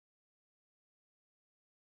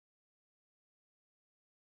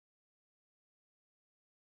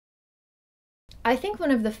I think one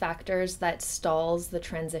of the factors that stalls the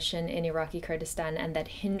transition in Iraqi Kurdistan and that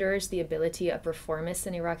hinders the ability of reformists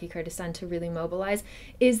in Iraqi Kurdistan to really mobilize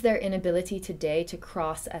is their inability today to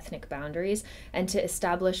cross ethnic boundaries and to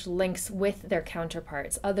establish links with their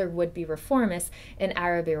counterparts, other would-be reformists in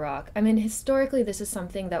Arab Iraq. I mean, historically, this is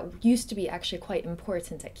something that used to be actually quite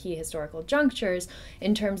important at key historical junctures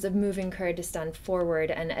in terms of moving Kurdistan forward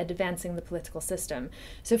and advancing the political system.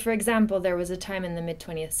 So, for example, there was a time in the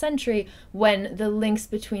mid-20th century when the links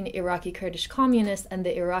between Iraqi Kurdish communists and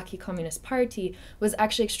the Iraqi Communist Party was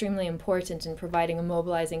actually extremely important in providing a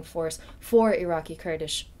mobilizing force for Iraqi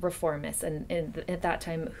Kurdish reformists, and at that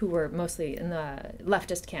time who were mostly in the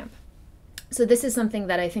leftist camp. So this is something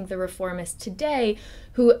that I think the reformists today,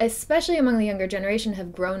 who especially among the younger generation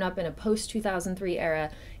have grown up in a post-2003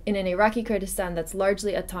 era, in an Iraqi Kurdistan that's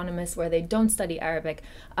largely autonomous, where they don't study Arabic,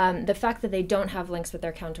 the fact that they don't have links with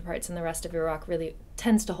their counterparts in the rest of Iraq really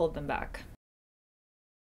tends to hold them back.